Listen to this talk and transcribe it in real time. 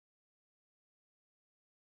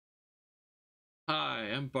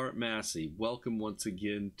Hi, I'm Bart Massey. Welcome once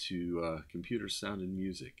again to Computer Sound and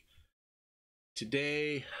Music.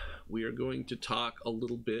 Today we are going to talk a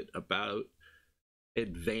little bit about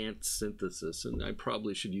advanced synthesis, and I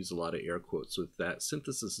probably should use a lot of air quotes with that.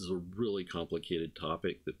 Synthesis is a really complicated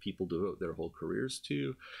topic that people devote their whole careers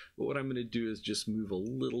to, but what I'm going to do is just move a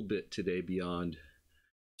little bit today beyond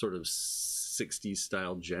sort of 60s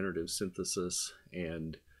style generative synthesis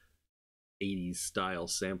and 80s style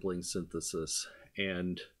sampling synthesis,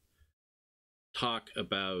 and talk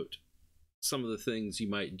about some of the things you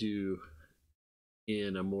might do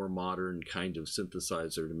in a more modern kind of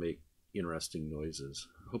synthesizer to make interesting noises.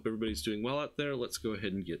 I hope everybody's doing well out there. Let's go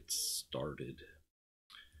ahead and get started.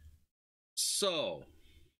 So,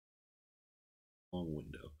 long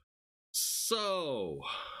window. So,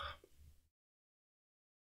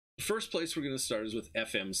 the first place we're going to start is with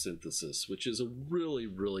FM synthesis, which is a really,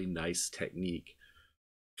 really nice technique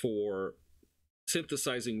for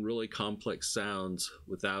synthesizing really complex sounds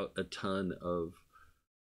without a ton of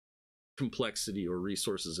complexity or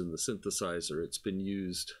resources in the synthesizer. It's been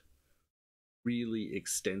used really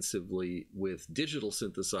extensively with digital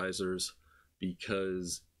synthesizers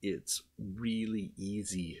because it's really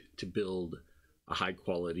easy to build a high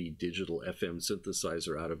quality digital FM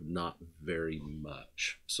synthesizer out of not very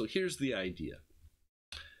much. So here's the idea.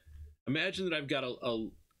 Imagine that I've got a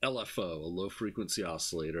LFO, a low frequency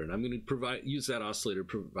oscillator, and I'm going to use that oscillator to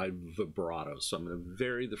provide vibrato. So I'm going to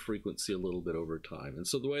vary the frequency a little bit over time. And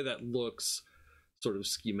so the way that looks sort of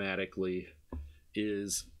schematically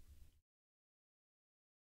is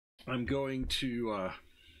I'm going to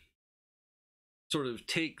sort of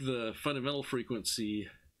take the fundamental frequency,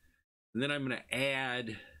 and then I'm going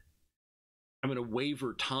to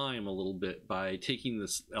waver time a little bit by taking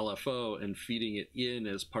this LFO and feeding it in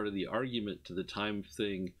as part of the argument to the time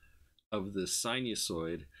thing of the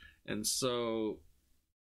sinusoid. And so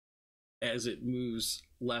as it moves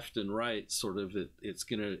left and right, sort of it's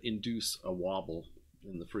going to induce a wobble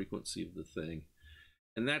in the frequency of the thing.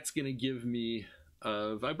 And that's going to give me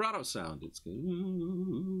a vibrato sound. It's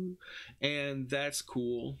going, and that's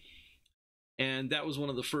cool. And that was one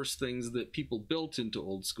of the first things that people built into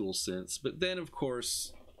old school synths. But then, of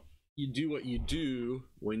course, you do what you do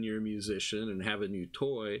when you're a musician and have a new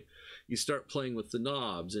toy. You start playing with the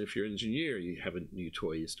knobs. And if you're an engineer, you have a new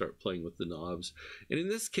toy, you start playing with the knobs. And in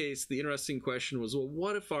this case, the interesting question was, well,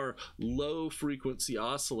 what if our low frequency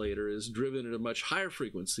oscillator is driven at a much higher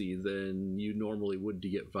frequency than you normally would to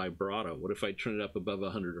get vibrato? What if I turn it up above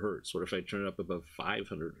 100 hertz? What if I turn it up above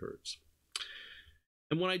 500 hertz?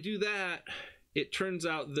 And when I do that, it turns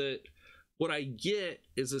out that what I get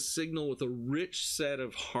is a signal with a rich set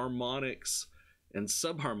of harmonics and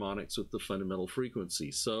subharmonics with the fundamental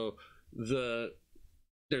frequency. So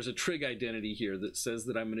there's a trig identity here that says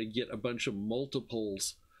that I'm going to get a bunch of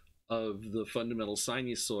multiples of the fundamental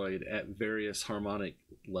sinusoid at various harmonic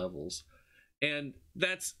levels. And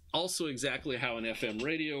that's also exactly how an FM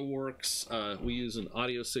radio works. We use an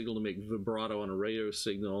audio signal to make vibrato on a radio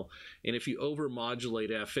signal. And if you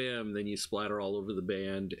overmodulate FM, then you splatter all over the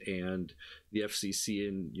band and the FCC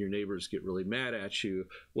and your neighbors get really mad at you.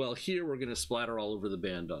 Well, here we're going to splatter all over the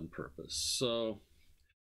band on purpose. So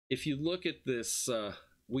if you look at this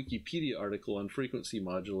Wikipedia article on frequency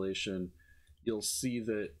modulation, you'll see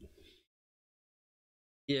that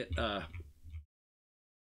it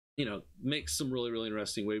makes some really, really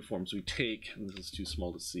interesting waveforms. We take, and this is too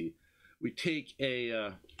small to see, we take a,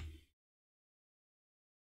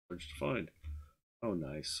 where'd you find? Oh,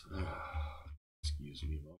 nice. Excuse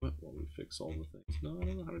me a moment while we fix all the things. No, I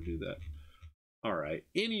don't know how to do that. All right.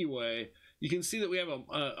 Anyway, you can see that we have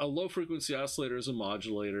a low frequency oscillator as a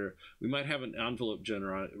modulator. We might have an envelope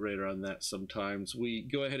generator on that sometimes. We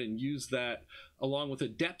go ahead and use that along with a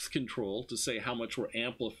depth control to say how much we're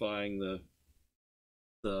amplifying the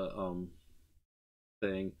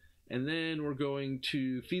thing, and then we're going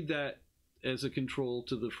to feed that as a control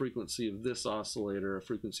to the frequency of this oscillator, a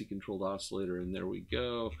frequency controlled oscillator, and there we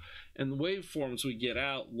go. And the waveforms we get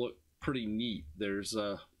out look pretty neat. There's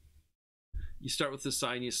you start with the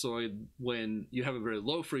sinusoid when you have a very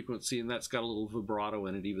low frequency, and that's got a little vibrato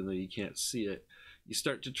in it even though you can't see it. You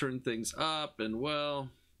start to turn things up, and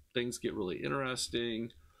well, things get really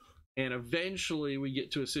interesting, and eventually we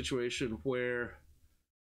get to a situation where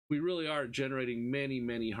we really are generating many,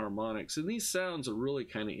 many harmonics. And these sounds are really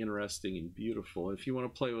kind of interesting and beautiful. If you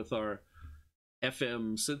want to play with our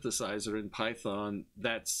FM synthesizer in Python,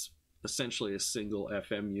 that's essentially a single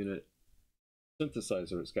FM unit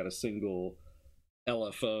synthesizer. It's got a single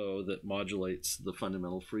LFO that modulates the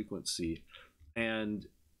fundamental frequency. And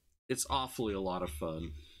it's awfully a lot of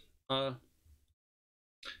fun.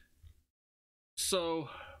 So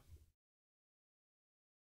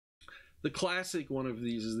the classic one of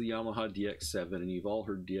these is the Yamaha DX7, and you've all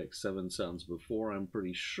heard DX7 sounds before, I'm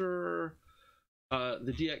pretty sure.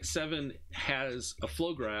 The DX7 has a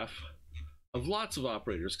flow graph of lots of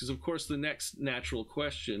operators, because of course the next natural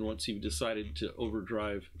question, once you've decided to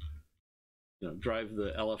overdrive, drive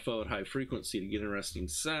the LFO at high frequency to get interesting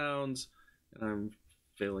sounds, and I'm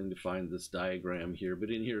failing to find this diagram here, but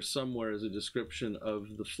in here somewhere is a description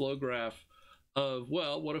of the flow graph of,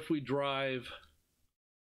 well, what if we drive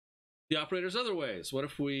the operators other ways? What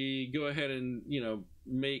if we go ahead and,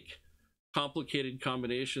 make complicated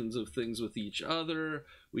combinations of things with each other?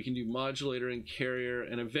 We can do modulator and carrier,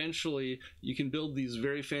 and eventually you can build these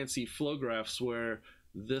very fancy flow graphs where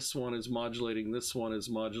this one is modulating, this one is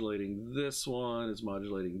modulating, this one is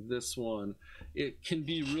modulating, this one. It can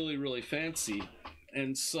be really, really fancy.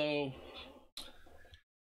 And so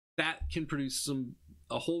that can produce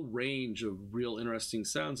a whole range of real interesting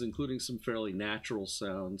sounds, including some fairly natural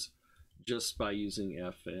sounds, just by using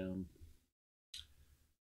FM.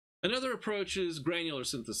 Another approach is granular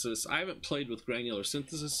synthesis. I haven't played with granular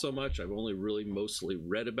synthesis so much. I've only really mostly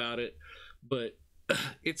read about it, but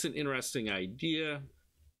it's an interesting idea.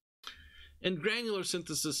 And granular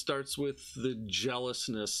synthesis starts with the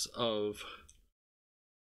jealousness of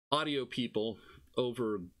audio people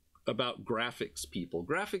about graphics people.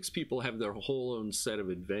 Graphics people have their whole own set of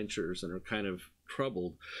adventures and are kind of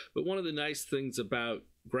troubled. But one of the nice things about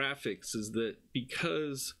graphics is that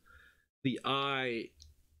because the eye,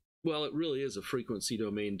 well, it really is a frequency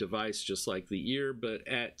domain device just like the ear, but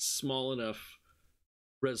at small enough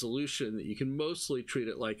resolution that you can mostly treat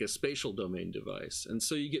it like a spatial domain device. And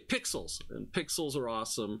so you get pixels, and pixels are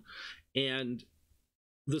awesome. And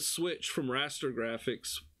the switch from raster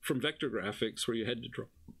graphics, from vector graphics, where you had to draw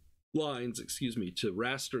lines, to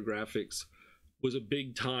raster graphics was a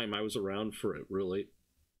big time. I was around for it, really,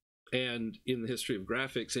 and in the history of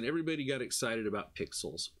graphics, and everybody got excited about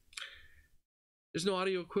pixels. There's no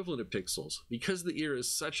audio equivalent of pixels. Because the ear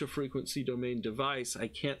is such a frequency domain device, I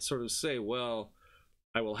can't sort of say, well,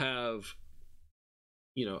 I will have,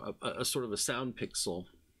 a sort of a sound pixel,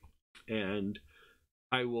 and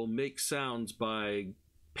I will make sounds by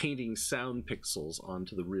painting sound pixels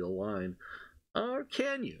onto the real line. Or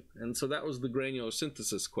can you? And so that was the granular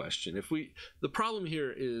synthesis question. The problem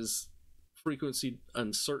here is frequency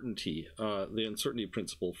uncertainty, the uncertainty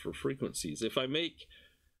principle for frequencies. If I make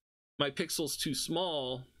my pixels too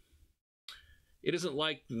small, it isn't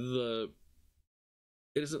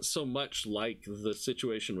so much like the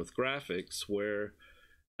situation with graphics where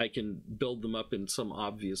I can build them up in some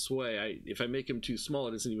obvious way. If I make them too small,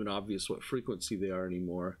 it isn't even obvious what frequency they are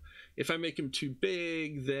anymore. If I make them too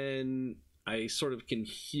big, then I sort of can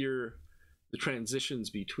hear the transitions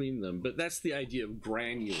between them. But that's the idea of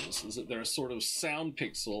granules, is that they're a sort of sound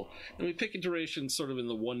pixel, and we pick a duration sort of in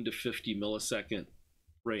the 1 to 50 millisecond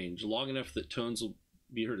range, long enough that tones will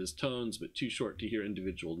be heard as tones, but too short to hear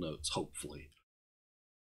individual notes, hopefully.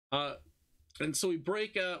 And so we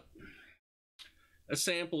break up a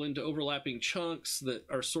sample into overlapping chunks that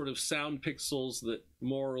are sort of sound pixels that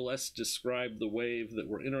more or less describe the wave that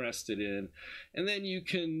we're interested in. And then you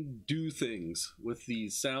can do things with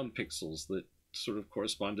these sound pixels that sort of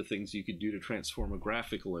correspond to things you could do to transform a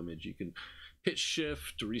graphical image. You can pitch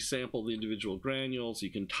shift to resample the individual granules.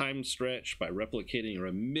 You can time stretch by replicating or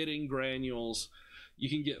emitting granules. You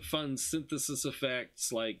can get fun synthesis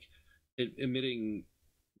effects like emitting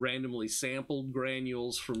randomly sampled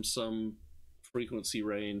granules from some frequency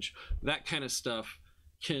range. That kind of stuff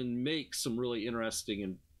can make some really interesting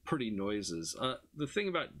and pretty noises. The thing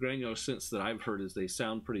about granular synths that I've heard is they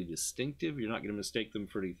sound pretty distinctive. You're not going to mistake them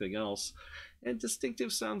for anything else. And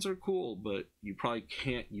distinctive sounds are cool, but you probably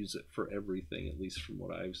can't use it for everything, at least from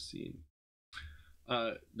what I've seen.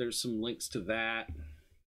 There's some links to that.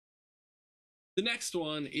 The next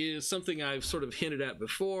one is something I've sort of hinted at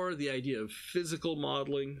before, the idea of physical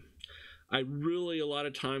modeling. I really, a lot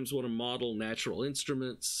of times, want to model natural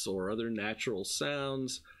instruments or other natural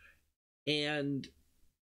sounds. And,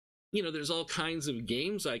 there's all kinds of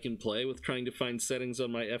games I can play with trying to find settings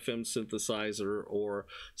on my FM synthesizer or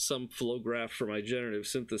some flow graph for my generative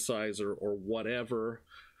synthesizer or whatever.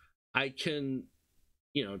 I can,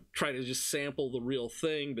 try to just sample the real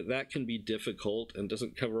thing, but that can be difficult and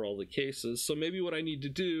doesn't cover all the cases. So maybe what I need to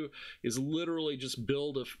do is literally just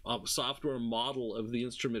build a software model of the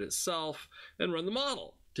instrument itself and run the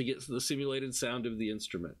model to get the simulated sound of the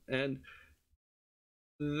instrument. And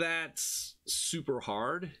that's super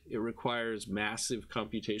hard. It requires massive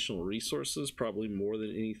computational resources, probably more than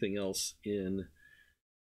anything else in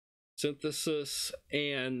synthesis.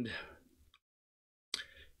 And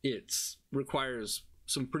it requires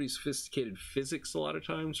some pretty sophisticated physics a lot of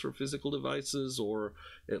times for physical devices, or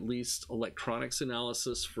at least electronics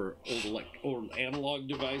analysis for old analog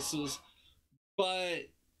devices. But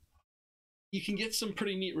you can get some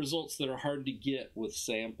pretty neat results that are hard to get with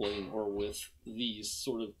sampling or with these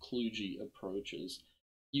sort of kludgy approaches.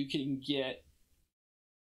 You can get...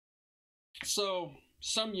 So,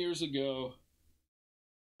 some years ago,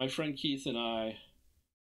 my friend Keith and I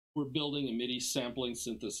were building a MIDI sampling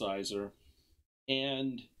synthesizer,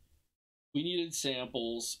 and we needed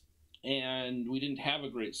samples, and we didn't have a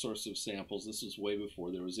great source of samples. This was way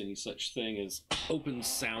before there was any such thing as open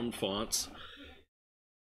sound fonts.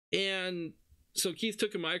 And so Keith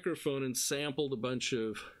took a microphone and sampled a bunch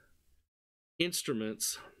of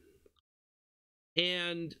instruments,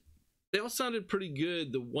 and they all sounded pretty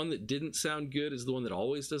good. The one that didn't sound good is the one that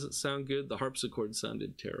always doesn't sound good. The harpsichord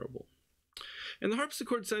sounded terrible. And the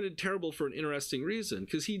harpsichord sounded terrible for an interesting reason,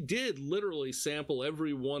 because he did literally sample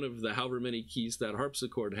every one of the however many keys that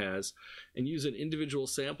harpsichord has and use an individual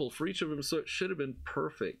sample for each of them, so it should have been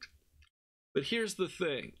perfect. But here's the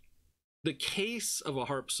thing. The case of a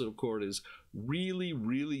harpsichord is really,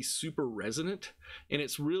 really super resonant, and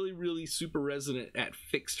it's really, really super resonant at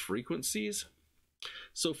fixed frequencies.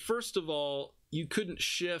 So first of all, you couldn't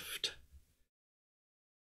shift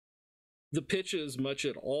the pitches much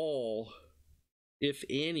at all, if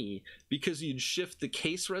any, because you'd shift the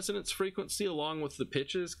case resonance frequency along with the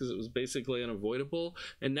pitches, because it was basically unavoidable,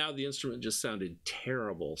 and now the instrument just sounded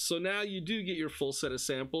terrible. So now you do get your full set of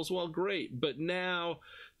samples. Well, great, but now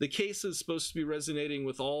the case is supposed to be resonating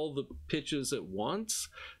with all the pitches at once.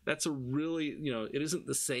 That's a really, it isn't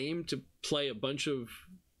the same to play a bunch of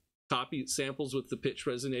copy samples with the pitch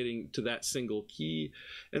resonating to that single key.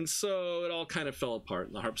 And so it all kind of fell apart,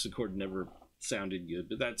 and the harpsichord never sounded good.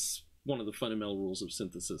 But that's one of the fundamental rules of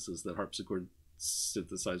synthesis, is that harpsichord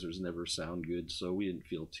synthesizers never sound good, so we didn't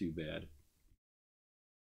feel too bad.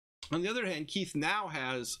 On the other hand, Keith now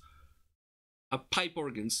has a pipe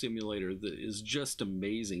organ simulator that is just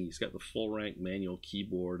amazing. He's got the full rank manual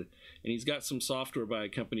keyboard, and he's got some software by a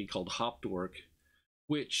company called Hoptwork,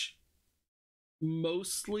 which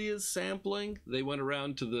mostly is sampling. They went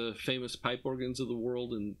around to the famous pipe organs of the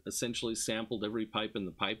world and essentially sampled every pipe in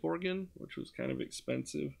the pipe organ, which was kind of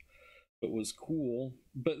expensive, but was cool.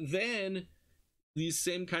 But then these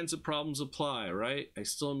same kinds of problems apply, right? I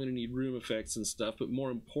still am going to need room effects and stuff, but more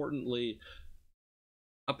importantly,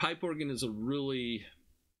 a pipe organ is a really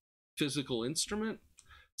physical instrument.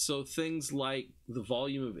 So things like the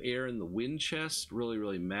volume of air in the wind chest really,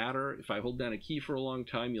 really matter. If I hold down a key for a long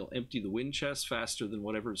time, you'll empty the wind chest faster than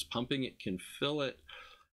whatever's pumping it can fill it,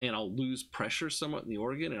 and I'll lose pressure somewhat in the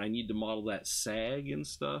organ, and I need to model that sag and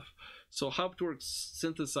stuff. So Hoptworks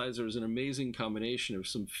synthesizer is an amazing combination of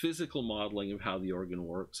some physical modeling of how the organ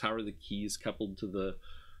works. How are the keys coupled to the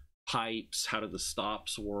pipes? How do the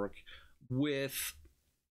stops work? With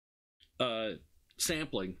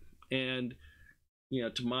sampling. And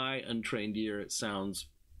to my untrained ear, it sounds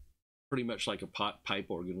pretty much like a pipe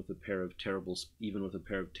organ with a pair of terrible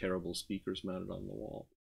speakers mounted on the wall.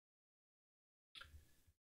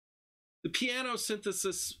 The piano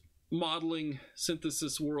synthesis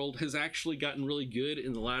world has actually gotten really good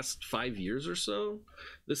in the last 5 years or so.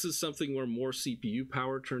 This is something where more CPU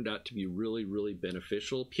power turned out to be really, really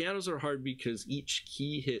beneficial. Pianos are hard because each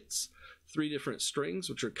key hits 3 different strings,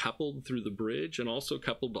 which are coupled through the bridge and also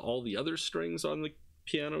coupled to all the other strings on the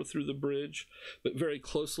piano through the bridge, but very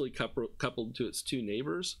closely coupled to its 2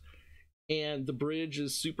 neighbors. And the bridge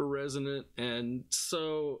is super resonant, and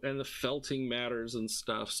the felting matters and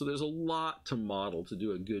stuff. So there's a lot to model to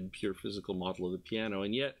do a good pure physical model of the piano.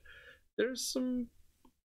 And yet there's some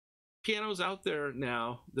pianos out there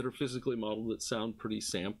now that are physically modeled that sound pretty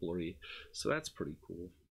samplery. So that's pretty cool.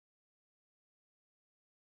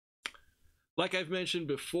 Like I've mentioned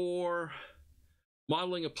before,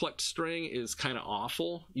 modeling a plucked string is kind of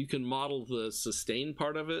awful. You can model the sustain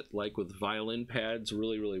part of it, like with violin pads,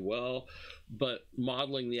 really, really well, but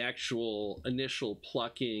modeling the actual initial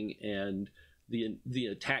plucking and the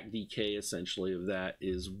attack decay, essentially, of that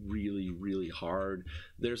is really, really hard.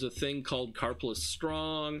 There's a thing called Karplus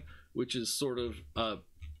strong, which is sort of a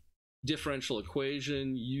differential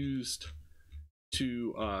equation used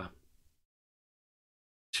to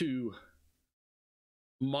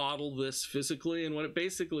model this physically, and what it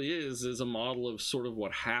basically is a model of sort of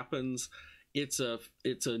what happens. It's a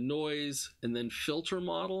noise and then filter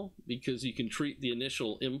model, because you can treat the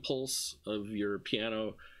initial impulse of your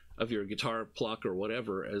piano, of your guitar pluck or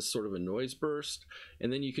whatever, as sort of a noise burst,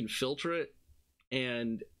 and then you can filter it,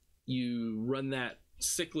 and you run that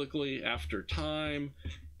cyclically after time,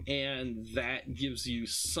 and that gives you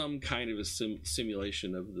some kind of a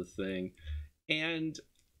simulation of the thing. And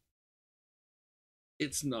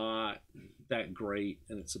it's not that great,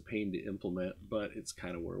 and it's a pain to implement, but it's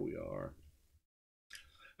kind of where we are.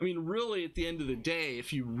 I mean, really, at the end of the day,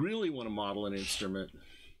 if you really want to model an instrument,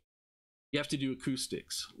 you have to do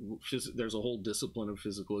acoustics. There's a whole discipline of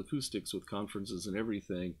physical acoustics with conferences and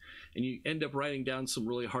everything, and you end up writing down some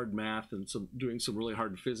really hard math and doing some really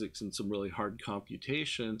hard physics and some really hard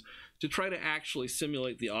computation to try to actually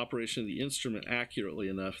simulate the operation of the instrument accurately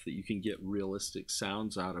enough that you can get realistic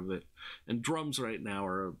sounds out of it. And drums right now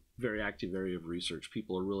are a very active area of research.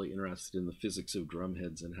 People are really interested in the physics of drum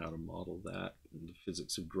heads and how to model that, and the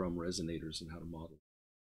physics of drum resonators and how to model.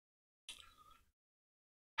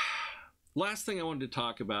 Last thing I wanted to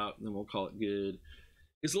talk about, and then we'll call it good,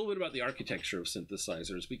 is a little bit about the architecture of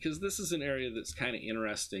synthesizers, because this is an area that's kind of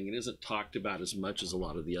interesting and isn't talked about as much as a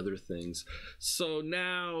lot of the other things. So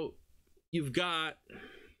now you've got,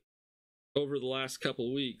 over the last couple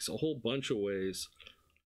of weeks, a whole bunch of ways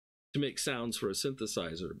to make sounds for a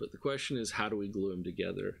synthesizer, but the question is, how do we glue them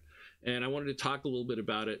together? And I wanted to talk a little bit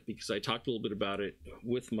about it because I talked a little bit about it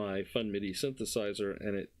with my Fun MIDI synthesizer,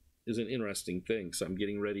 and it is an interesting thing. So I'm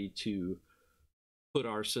getting ready to put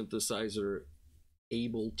our synthesizer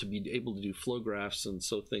able to do flow graphs, and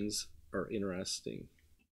so things are interesting.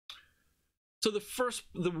 So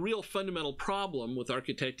the real fundamental problem with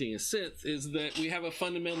architecting a synth is that we have a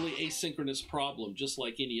fundamentally asynchronous problem, just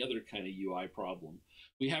like any other kind of UI problem.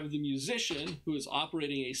 We have the musician who is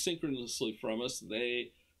operating asynchronously from us.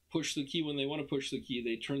 They push the key when they want to push the key.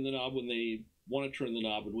 They turn the knob when they want to turn the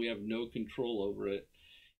knob, and we have no control over it.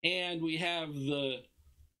 And we have the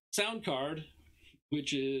sound card,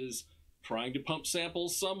 which is trying to pump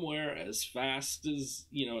samples somewhere as fast as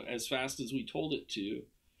we told it to.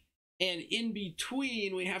 And in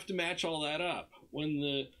between, we have to match all that up. When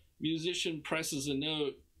the musician presses a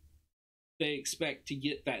note, they expect to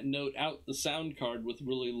get that note out the sound card with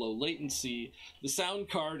really low latency. The sound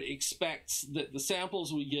card expects that the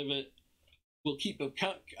samples we give it will keep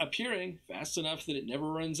appearing fast enough that it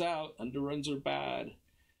never runs out. Underruns are bad.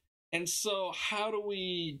 And so how do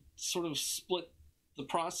we sort of split the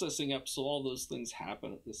processing up so all those things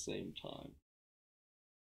happen at the same time?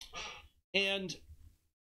 And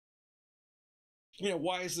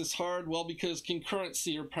why is this hard? Well, because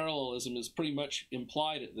concurrency or parallelism is pretty much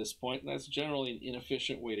implied at this point, and that's generally an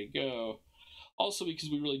inefficient way to go. Also because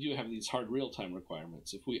we really do have these hard real-time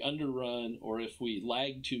requirements. If we underrun or if we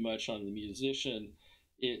lag too much on the musician,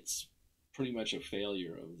 it's pretty much a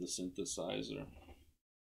failure of the synthesizer.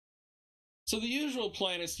 So the usual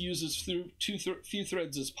plan is to use as few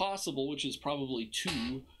threads as possible, which is probably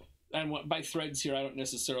 2. And by threads here, I don't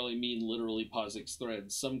necessarily mean literally POSIX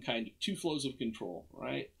threads, some kind of 2 flows of control,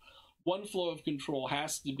 right? One flow of control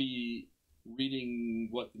has to be reading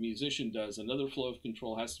what the musician does. Another flow of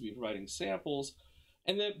control has to be providing samples.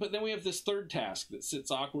 But then we have this third task that sits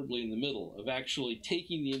awkwardly in the middle of actually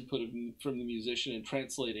taking the input from the musician and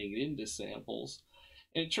translating it into samples.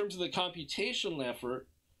 And in terms of the computational effort,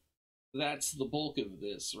 that's the bulk of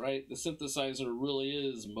this, right? The synthesizer really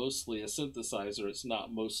is mostly a synthesizer. It's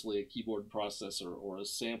not mostly a keyboard processor or a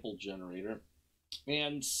sample generator.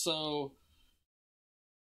 And so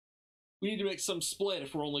we need to make some split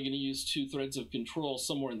if we're only going to use 2 threads of control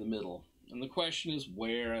somewhere in the middle. And the question is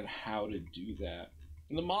where and how to do that.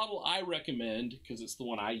 And the model I recommend, because it's the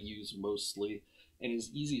one I use mostly and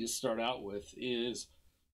is easy to start out with, is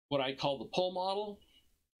what I call the pull model.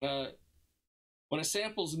 When a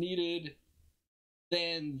sample's needed,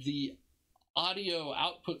 then the audio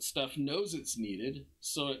output stuff knows it's needed,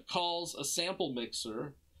 so it calls a sample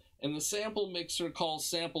mixer, and the sample mixer calls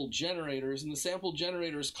sample generators, and the sample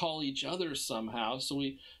generators call each other somehow, so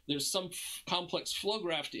there's some complex flow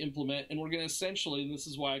graph to implement, and we're going to essentially, and this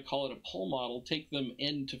is why I call it a pull model, take them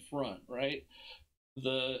end to front, right?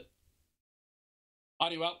 The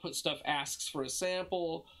audio output stuff asks for a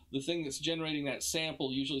sample. The thing that's generating that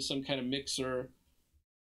sample, usually some kind of mixer,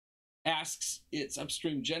 asks its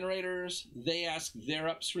upstream generators. They ask their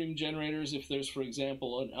upstream generators if there's, for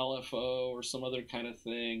example, an LFO or some other kind of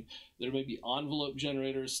thing. There may be envelope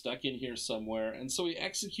generators stuck in here somewhere. And so we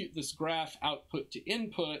execute this graph output to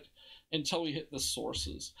input until we hit the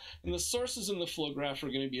sources. And the sources in the flow graph are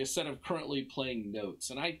going to be a set of currently playing notes.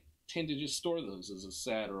 And I tend to just store those as a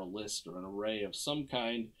set or a list or an array of some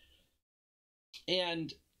kind.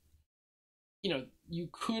 And you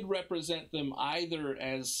could represent them either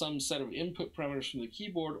as some set of input parameters from the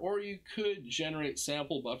keyboard, or you could generate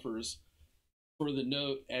sample buffers for the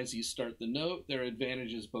note as you start the note. There are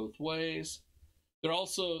advantages both ways. There are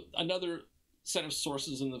also another set of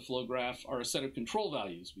sources in the flow graph are a set of control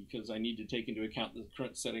values, because I need to take into account the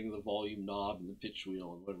current setting of the volume knob and the pitch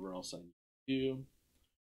wheel and whatever else I need to do.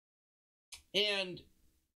 And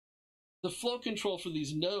the flow control for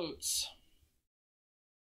these notes,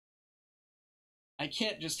 I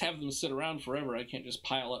can't just have them sit around forever. I can't just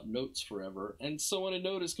pile up notes forever. And so when a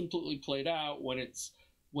note is completely played out, when its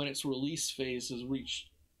release phase has reached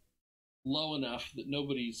low enough that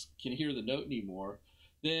nobody can hear the note anymore,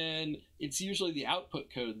 then it's usually the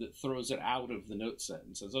output code that throws it out of the note set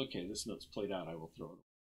and says, okay, this note's played out, I will throw it away.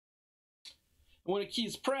 And when a key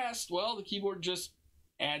is pressed, well, the keyboard just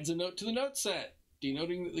adds a note to the note set,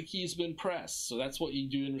 denoting that the key's been pressed. So that's what you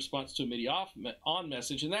do in response to a MIDI on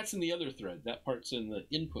message, and that's in the other thread. That part's in the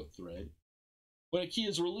input thread. When a key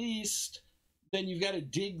is released, then you've got to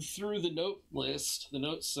dig through the note list, the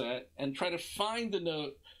note set, and try to find the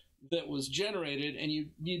note that was generated, and you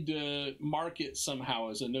need to mark it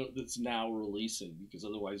somehow as a note that's now releasing, because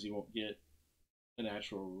otherwise you won't get a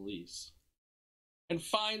natural release. And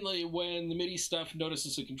finally, when the MIDI stuff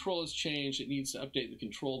notices a control has changed, it needs to update the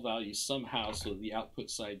control value somehow so the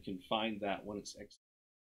output side can find that when it's executed.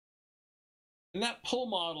 And that pull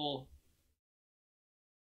model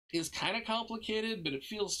is kind of complicated, but it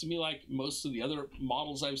feels to me like most of the other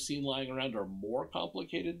models I've seen lying around are more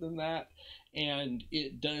complicated than that. And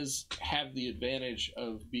it does have the advantage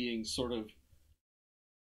of being sort of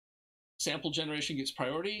sample generation gets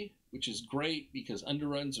priority, which is great because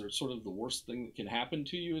underruns are sort of the worst thing that can happen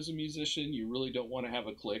to you as a musician. You really don't want to have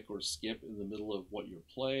a click or skip in the middle of what you're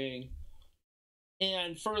playing.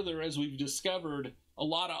 And further, as we've discovered, a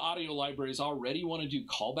lot of audio libraries already want to do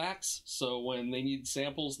callbacks. So when they need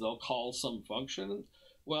samples, they'll call some function.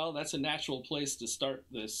 Well, that's a natural place to start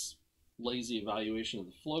this lazy evaluation of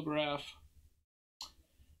the flow graph.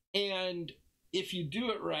 And if you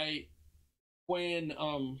do it right, when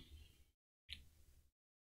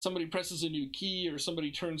somebody presses a new key or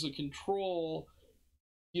somebody turns a control,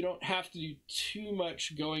 you don't have to do too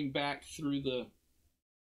much going back through the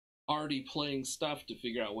already playing stuff to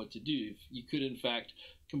figure out what to do. You could, in fact,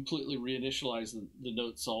 completely reinitialize the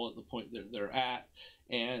notes all at the point that they're at,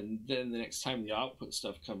 and then the next time the output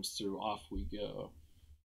stuff comes through, off we go.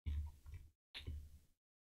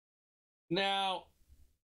 Now,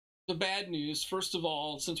 the bad news, first of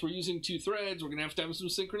all, since we're using two threads, we're going to have some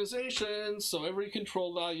synchronization, so every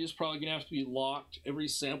control value is probably going to have to be locked. Every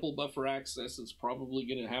sample buffer access is probably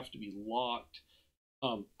going to have to be locked.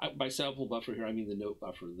 By sample buffer here, I mean the note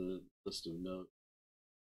buffer, the list of notes.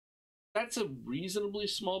 That's a reasonably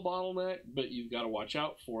small bottleneck, but you've got to watch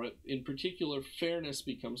out for it. In particular, fairness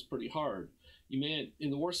becomes pretty hard. You may, in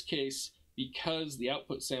the worst case, because the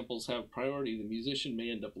output samples have priority, the musician may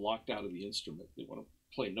end up locked out of the instrument. They want to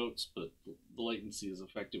play notes, but the latency is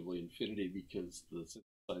effectively infinity because the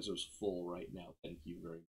synthesizer's full right now. Thank you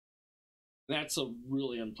very much. That's a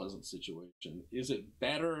really unpleasant situation. Is it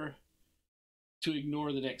better to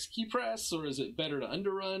ignore the next key press, or is it better to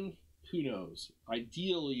underrun? Who knows?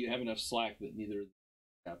 Ideally, you have enough slack that neither of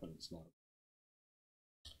these happen. It's not.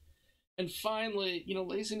 And finally,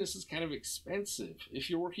 laziness is kind of expensive. If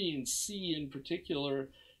you're working in C in particular,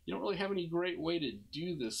 you don't really have any great way to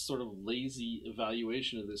do this sort of lazy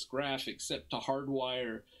evaluation of this graph except to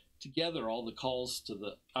hardwire together all the calls to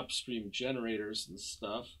the upstream generators and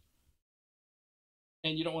stuff.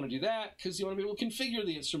 And you don't want to do that because you want to be able to configure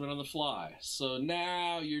the instrument on the fly. So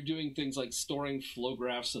now you're doing things like storing flow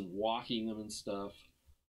graphs and walking them and stuff.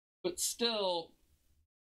 But still,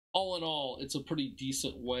 all in all, it's a pretty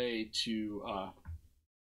decent way to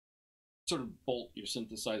sort of bolt your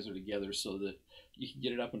synthesizer together so that you can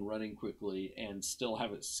get it up and running quickly and still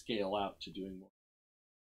have it scale out to doing more.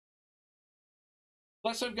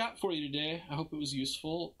 That's what I've got for you today. I hope it was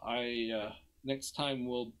useful. Next time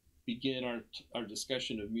we'll begin our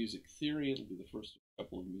discussion of music theory. It'll be the first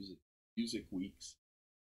couple of music weeks.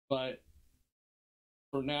 But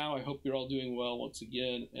for now, I hope you're all doing well once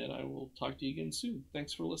again, and I will talk to you again soon.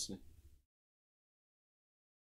 Thanks for listening.